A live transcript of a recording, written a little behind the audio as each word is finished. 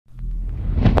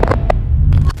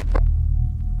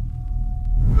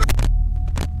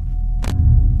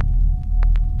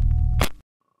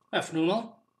Afternoon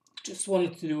all. Just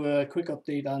wanted to do a quick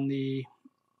update on the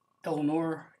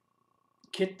Eleanor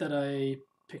kit that I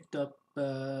picked up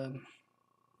I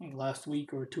think last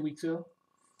week or 2 weeks ago.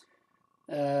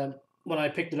 When I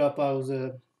picked it up, I was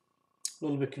a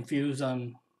little bit confused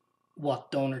on what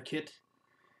donor kit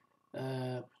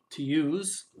to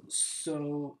use.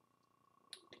 So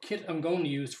the kit I'm going to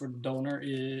use for the donor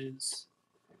is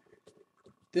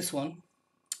this one,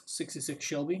 66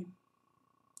 Shelby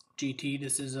GT.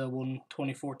 This is a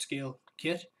 1/24 scale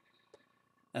kit,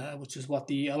 which is what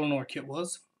the Eleanor kit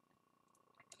was.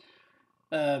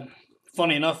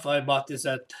 Funny enough, I bought this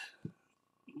at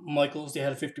Michael's. They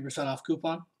had a 50% off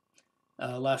coupon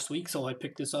last week, so I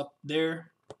picked this up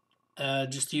there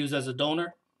just to use as a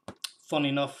donor. Funny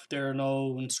enough, there are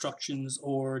no instructions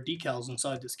or decals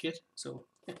inside this kit, so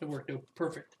it worked out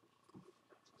perfect.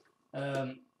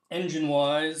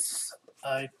 Engine-wise,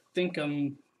 I think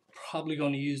I'm probably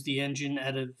going to use the engine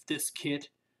out of this kit,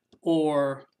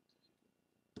 or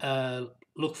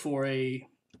look for a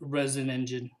resin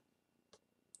engine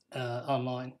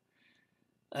online.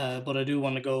 But I do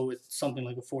want to go with something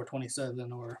like a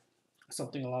 427 or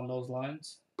something along those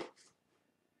lines.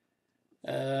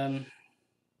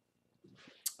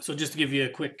 So just to give you a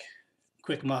quick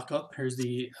mock-up, here's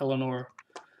the Eleanor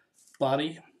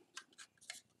body,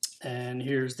 and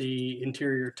here's the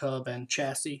interior tub and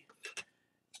chassis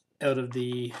out of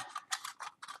the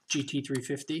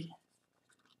GT350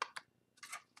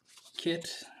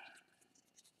 kit.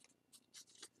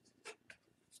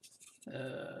 Give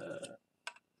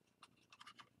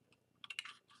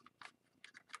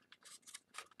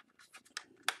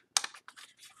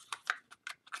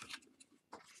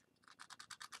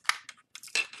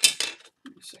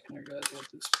me a second here, guys.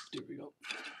 There we go.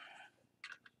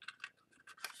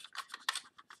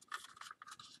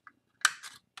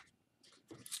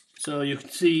 So you can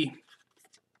see,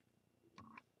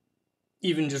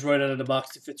 even just right out of the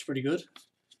box, it fits pretty good.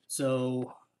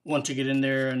 So once you get in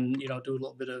there and do a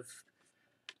little bit of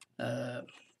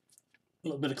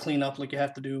cleanup, like you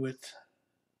have to do with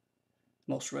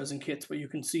most resin kits, but you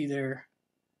can see there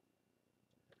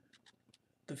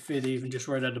the fit, even just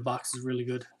right out of the box, is really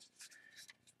good.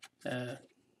 The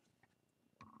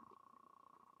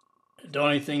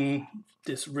only thing,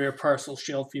 this rear parcel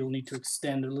shelf, you'll need to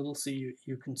extend a little, so you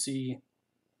can see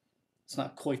it's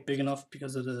not quite big enough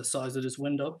because of the size of this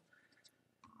window.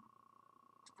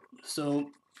 So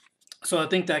I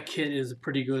think that kit is a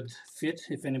pretty good fit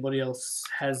if anybody else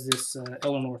has this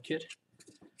Eleanor kit.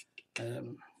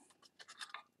 So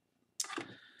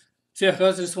yeah,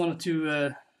 guys, I just wanted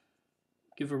to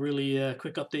give a really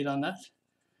quick update on that.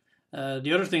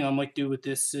 The other thing I might do with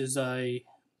this is I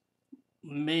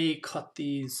may cut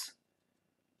these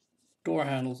door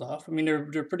handles off. I mean,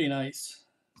 they're pretty nice,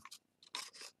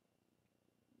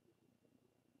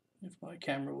 if my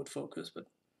camera would focus, but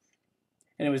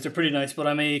anyways, they're pretty nice, but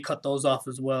I may cut those off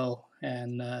as well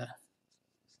and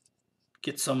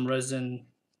get some resin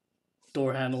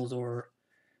door handles or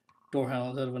door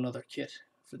handles out of another kit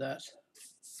for that.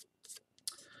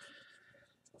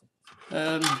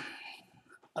 I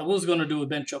was going to do a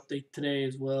bench update today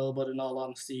as well, but in all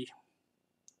honesty,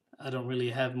 I don't really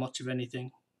have much of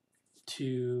anything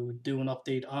to do an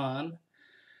update on.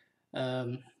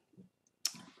 By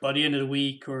the end of the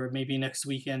week, or maybe next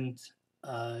weekend,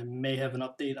 I may have an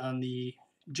update on the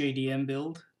JDM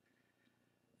build.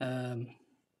 I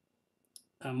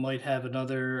might have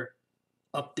another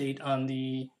update on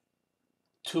the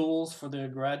tools for the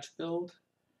garage build.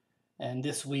 And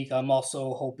this week I'm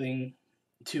also hoping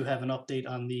to have an update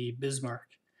on the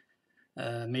Bismarck.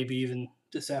 Maybe even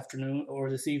this afternoon or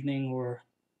this evening or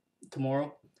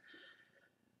tomorrow.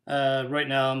 Right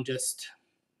now I'm just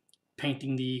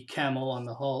painting the camo on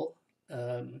the hull.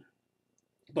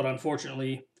 But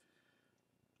unfortunately,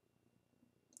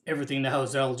 everything now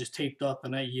is all just taped up,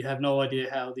 and you have no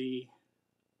idea how the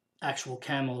actual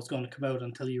camo is going to come out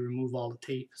until you remove all the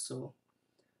tape. So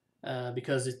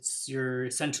because you're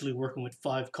essentially working with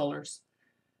 5 colors,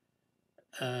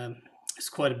 it's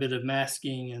quite a bit of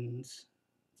masking, and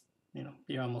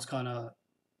you're almost kind of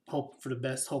hoping for the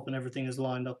best, hoping everything is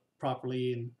lined up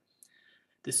properly and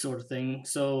this sort of thing.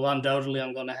 So undoubtedly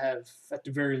I'm going to have, at the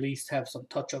very least, have some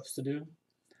touch-ups to do.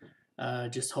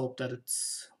 Just hoping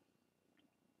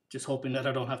that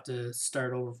I don't have to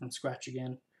start over from scratch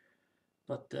again.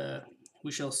 But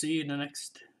we shall see in the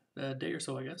next day or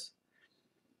so, I guess.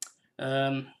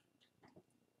 I'll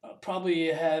probably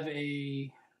have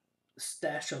a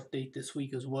stash update this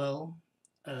week as well.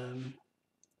 I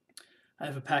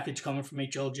have a package coming from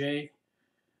HLJ.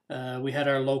 We had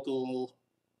our local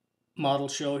model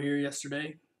show here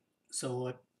yesterday, so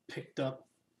I picked up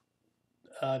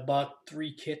I bought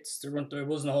 3 kits. There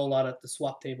wasn't a whole lot at the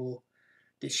swap table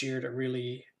this year that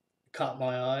really caught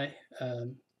my eye.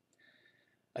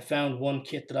 I found one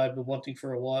kit that I've been wanting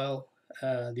for a while.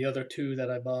 The other two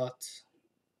that I bought,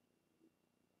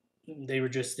 they were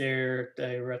just there.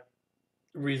 They were at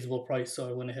a reasonable price, so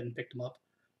I went ahead and picked them up.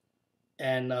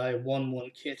 And I won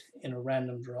one kit in a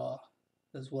random draw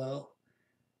as well,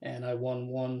 and I won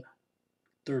one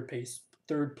third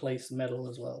place medal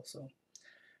as well. So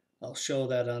I'll show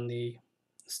that on the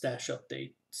stash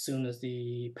update as soon as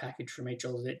the package from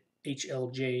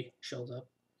HLJ shows up.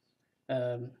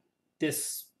 Um,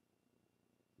 this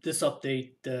this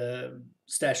update, the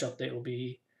stash update, will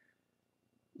be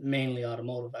mainly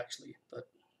automotive actually. But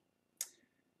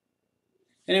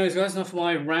anyways, guys, enough of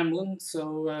my rambling.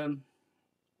 So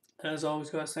as always,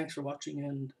 guys, thanks for watching,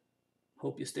 and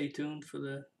hope you stay tuned for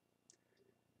the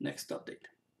next update.